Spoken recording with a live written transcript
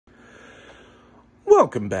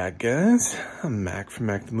Welcome back, guys. I'm Mac from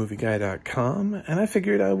MacTheMovieGuy.com, and I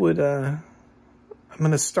figured I would, I'm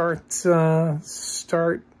gonna start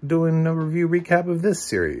doing a review recap of this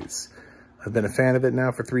series. I've been a fan of it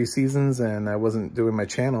now for 3 seasons, and I wasn't doing my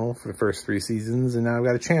channel for the first 3 seasons, and now I've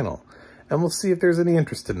got a channel. And we'll see if there's any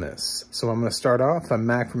interest in this. So I'm gonna start off. I'm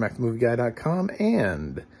Mac from MacTheMovieGuy.com,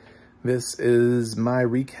 and this is my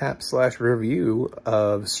recap / review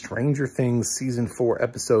of Stranger Things Season 4,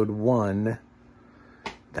 Episode 1,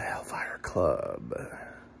 The Hellfire Club.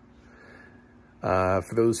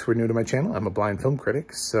 For those who are new to my channel, I'm a blind film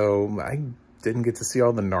critic, so I didn't get to see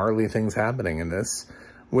all the gnarly things happening in this,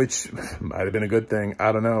 which might have been a good thing.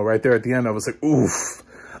 I don't know. Right there at the end, I was like, oof.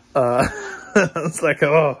 I was like,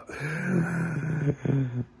 oh.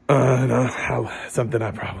 No, something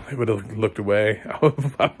I probably would have looked away.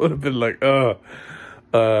 I would have been like, oh.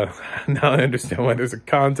 Now I understand why there's a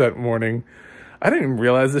content warning. I didn't even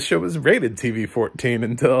realize this show was rated TV-14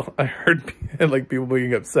 until I heard like people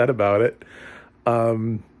being upset about it.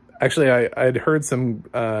 Actually, I'd heard some,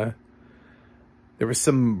 there was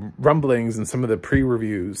some rumblings in some of the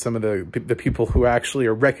pre-reviews, some of the people who actually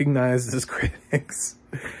are recognized as critics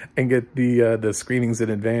and get the screenings in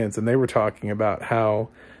advance, and they were talking about how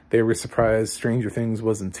they were surprised Stranger Things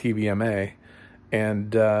wasn't TVMA.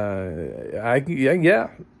 And, yeah,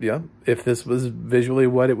 if this was visually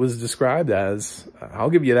what it was described as, I'll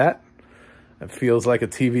give you that. It feels like a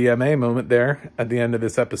TVMA moment there at the end of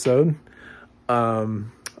this episode. I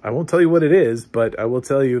won't tell you what it is, but I will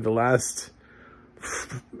tell you the last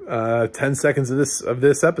 10 seconds of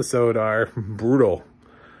this episode are brutal.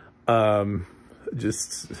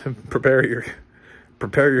 Just prepare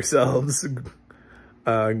yourselves,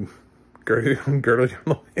 girdle your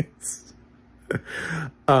loins.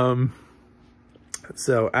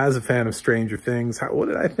 So as a fan of Stranger Things, what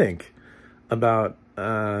did I think about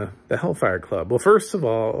the Hellfire Club? Well, first of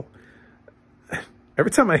all, every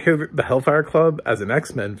time I hear the Hellfire Club as an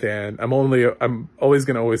X-Men fan, I'm always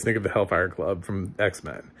gonna think of the Hellfire Club from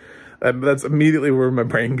X-Men. That's immediately where my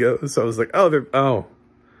brain goes. So I was like, oh,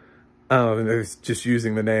 they're just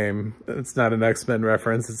using the name. It's not an X-Men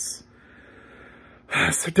reference. It's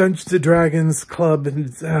Dungeons & Dragons Club,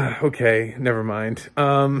 and okay, never mind.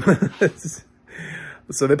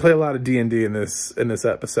 So they play a lot of D&D in this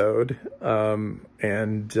episode,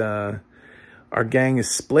 and our gang is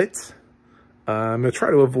split. I'm gonna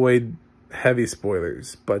try to avoid heavy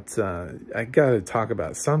spoilers, but I gotta talk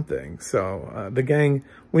about something. So the gang,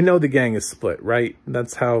 we know the gang is split, right?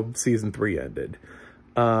 That's how season 3 ended.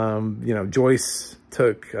 You know, Joyce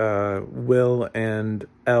took Will and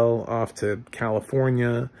Elle off to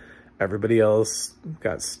California. Everybody else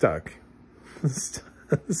got stuck.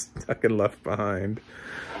 Stuck and left behind.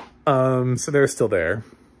 So they're still there.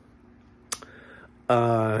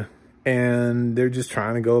 And they're just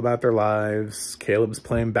trying to go about their lives. Caleb's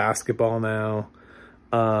playing basketball now.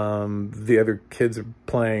 The other kids are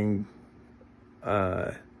playing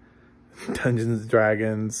Dungeons &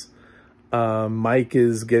 Dragons. Mike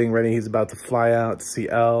is getting ready. He's about to fly out to see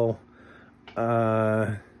Elle.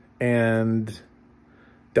 And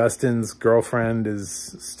Dustin's girlfriend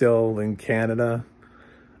is still in Canada,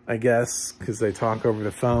 I guess, because they talk over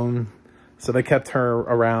the phone. So they kept her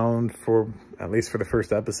around for, at least for the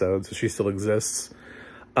first episode, so she still exists.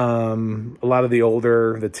 A lot of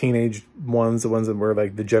the teenage ones, the ones that were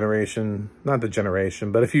like the generation, not the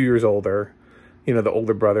generation, but a few years older, you know, the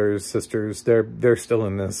older brothers, sisters, they're still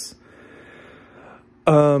in this.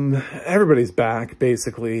 Everybody's back,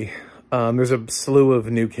 basically. There's a slew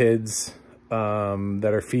of new kids,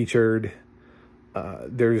 that are featured.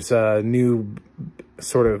 There's a new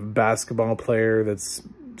sort of basketball player that's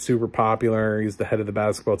super popular. He's the head of the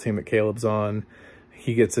basketball team that Caleb's on.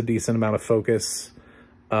 He gets a decent amount of focus.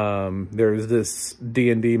 There's this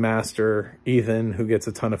D&D master, Ethan, who gets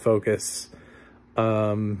a ton of focus.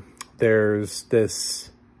 There's this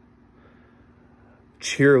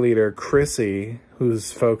cheerleader, Chrissy,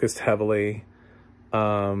 who's focused heavily.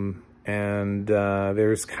 There's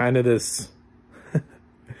kind of this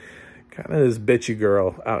bitchy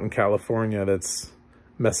girl out in California that's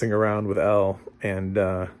messing around with Elle, and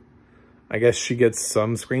I guess she gets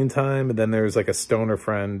some screen time, and then there's like a stoner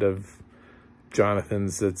friend of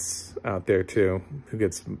Jonathan's that's out there too, who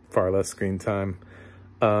gets far less screen time.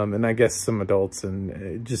 And I guess some adults, and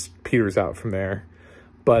it just peters out from there.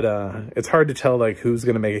 But it's hard to tell like who's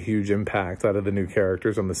going to make a huge impact out of the new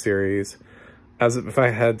characters on the series. If I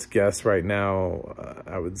had to guess right now,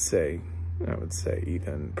 I would say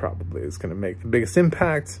Ethan probably is going to make the biggest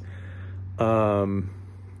impact. I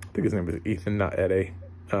think his name was Ethan, not Eddie.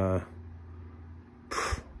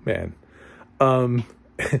 Man.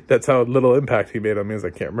 that's how little impact he made on me, is I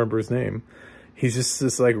can't remember his name. He's just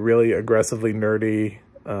this like really aggressively nerdy,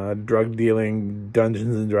 drug dealing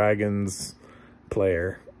Dungeons and Dragons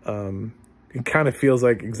player. It kind of feels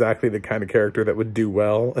like exactly the kind of character that would do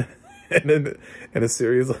well in a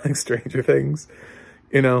series like Stranger Things,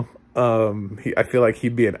 you know. I feel like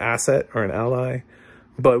he'd be an asset or an ally,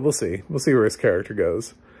 but we'll see where his character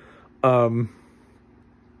goes.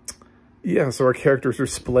 Yeah, so our characters are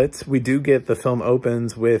split. We do get, the film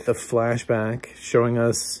opens with a flashback showing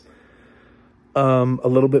us a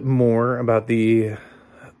little bit more about the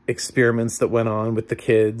experiments that went on with the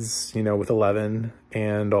kids, you know, with 11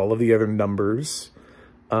 and all of the other numbers.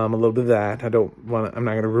 A little bit of that. I'm not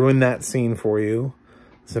going to ruin that scene for you,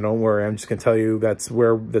 so don't worry. I'm just going to tell you that's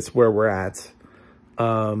where we're at.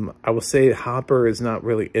 I will say Hopper is not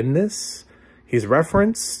really in this. He's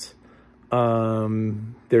referenced.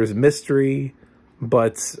 There's mystery,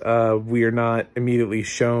 but we are not immediately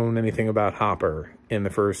shown anything about Hopper in the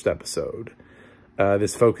first episode.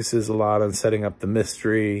 This focuses a lot on setting up the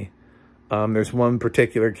mystery. There's one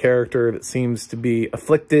particular character that seems to be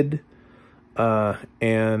afflicted,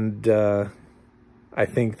 and I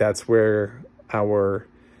think that's where our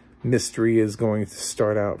mystery is going to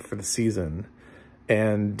start out for the season.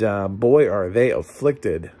 And boy, are they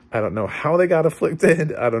afflicted. I don't know how they got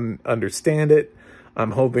afflicted. I don't understand it.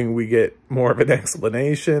 I'm hoping we get more of an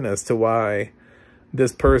explanation as to why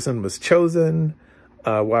this person was chosen,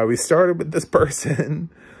 why we started with this person,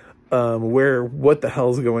 what the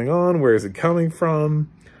hell's going on, where is it coming from.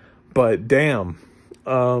 But damn,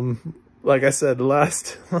 like I said, the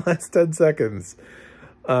last 10 seconds,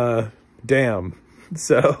 damn.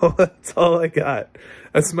 So that's all I got.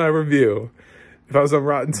 That's my review. If I was on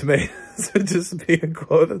Rotten Tomatoes, it'd just be a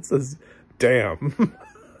quote that says, damn.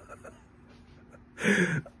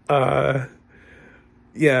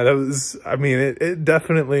 Yeah, that was, I mean, it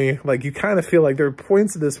definitely, like, you kind of feel like there are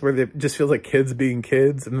points of this where it just feels like kids being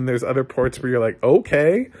kids, and then there's other parts where you're like,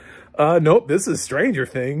 okay, nope, this is Stranger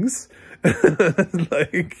Things.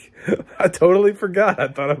 Like, I totally forgot. I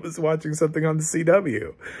thought I was watching something on the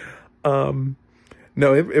CW.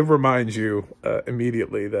 No, it reminds you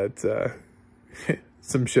immediately that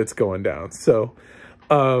some shit's going down. So,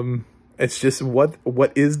 it's just what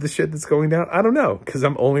is the shit that's going down? I don't know, because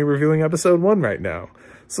I'm only reviewing episode 1 right now.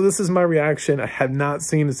 So this is my reaction. I have not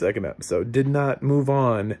seen the second episode. Did not move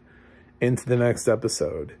on into the next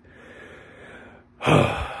episode.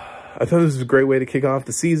 I thought this was a great way to kick off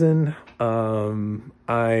the season.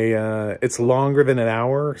 It's longer than an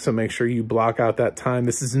hour, so make sure you block out that time.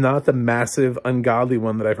 This is not the massive, ungodly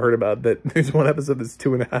one that I've heard about, that there's one episode that's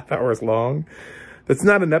 2.5 hours long. That's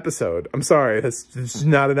not an episode. I'm sorry. That's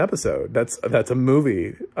not an episode. That's a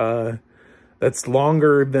movie. That's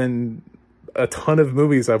longer than a ton of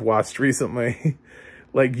movies I've watched recently.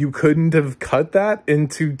 Like, you couldn't have cut that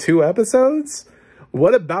into 2 episodes?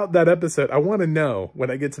 What about that episode? I want to know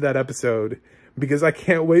when I get to that episode, because I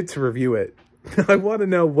can't wait to review it. I want to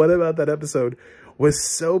know what about that episode was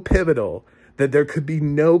so pivotal that there could be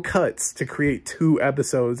no cuts to create 2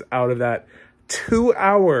 episodes out of that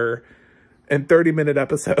 2-hour and 30-minute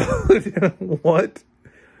episode. What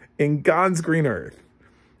in God's green earth?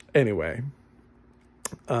 Anyway,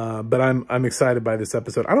 but I'm excited by this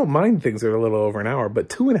episode. I don't mind things that are a little over an hour, but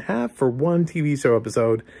 2.5 for one TV show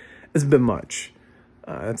episode has been much.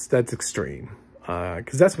 That's extreme.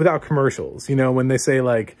 Because that's without commercials. You know, when they say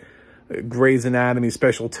like Grey's Anatomy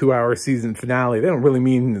special 2-hour season finale, they don't really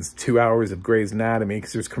mean it's 2 hours of Grey's Anatomy,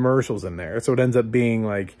 because there's commercials in there. So it ends up being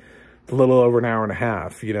like a little over an hour and a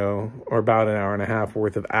half, you know, or about an hour and a half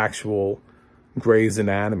worth of actual Grey's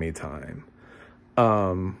Anatomy time.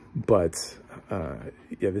 Yeah,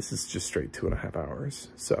 this is just straight 2.5 hours.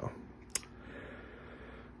 So,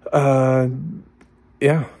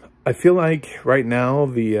 yeah, I feel like right now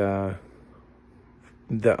the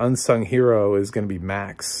unsung hero is going to be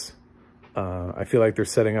Max. I feel like they're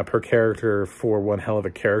setting up her character for one hell of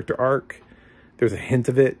a character arc. There's a hint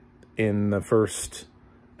of it in the first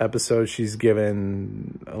episode. She's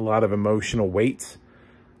given a lot of emotional weight.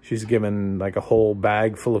 She's given like a whole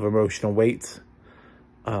bag full of emotional weight.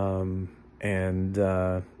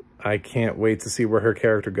 I can't wait to see where her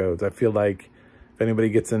character goes. I feel like if anybody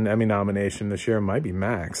gets an Emmy nomination this year, it might be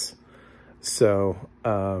Max. So,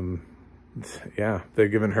 yeah, they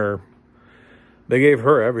gave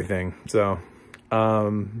her everything. So,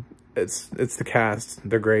 it's the cast.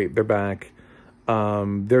 They're great. They're back.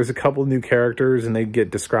 There's a couple new characters and they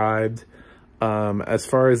get described. As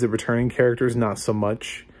far as the returning characters, not so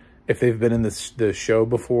much. If they've been in the show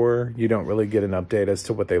before, you don't really get an update as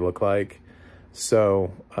to what they look like.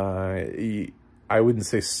 So, I I wouldn't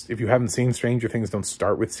say, if you haven't seen Stranger Things, don't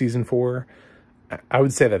start with season 4. I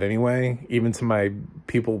would say that anyway, even to my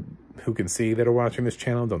people who can see that are watching this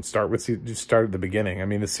channel, don't start with, just start at the beginning. I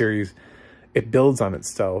mean, the series, it builds on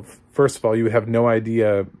itself. First of all, you would have no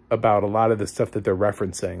idea about a lot of the stuff that they're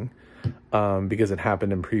referencing because it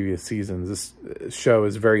happened in previous seasons. This show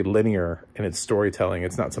is very linear in its storytelling.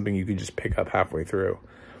 It's not something you can just pick up halfway through.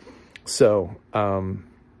 So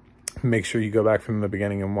make sure you go back from the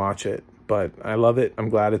beginning and watch it. But I love it. I'm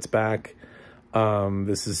glad it's back.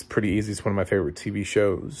 This is pretty easy. It's one of my favorite TV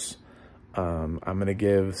shows. I'm going to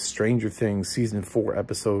give Stranger Things Season 4,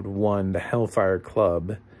 Episode 1, The Hellfire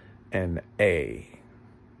Club, an A.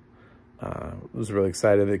 I was really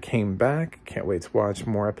excited that it came back. Can't wait to watch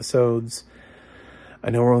more episodes.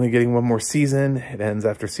 I know we're only getting one more season. It ends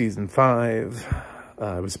after Season 5.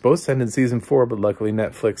 It was supposed to end in Season 4, but luckily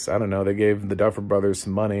Netflix, I don't know, they gave the Duffer Brothers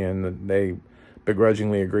some money and they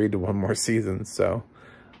begrudgingly agreed to one more season. So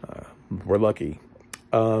we're lucky.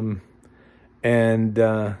 Don't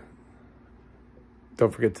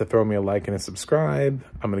forget to throw me a like and a subscribe.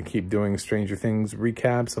 I'm going to keep doing Stranger Things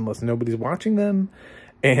recaps unless nobody's watching them.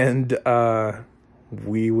 And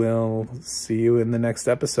we will see you in the next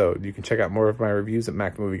episode. You can check out more of my reviews at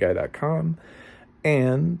macmovieguy.com.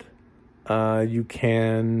 And you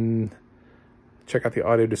can check out the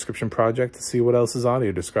audio description project to see what else is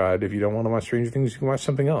audio described. If you don't want to watch Stranger Things, you can watch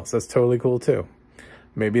something else. That's totally cool too.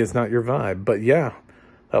 Maybe it's not your vibe. But yeah,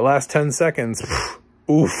 that last 10 seconds,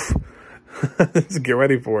 oof. Let's get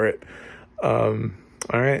ready for it. All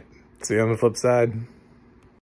right. See you on the flip side.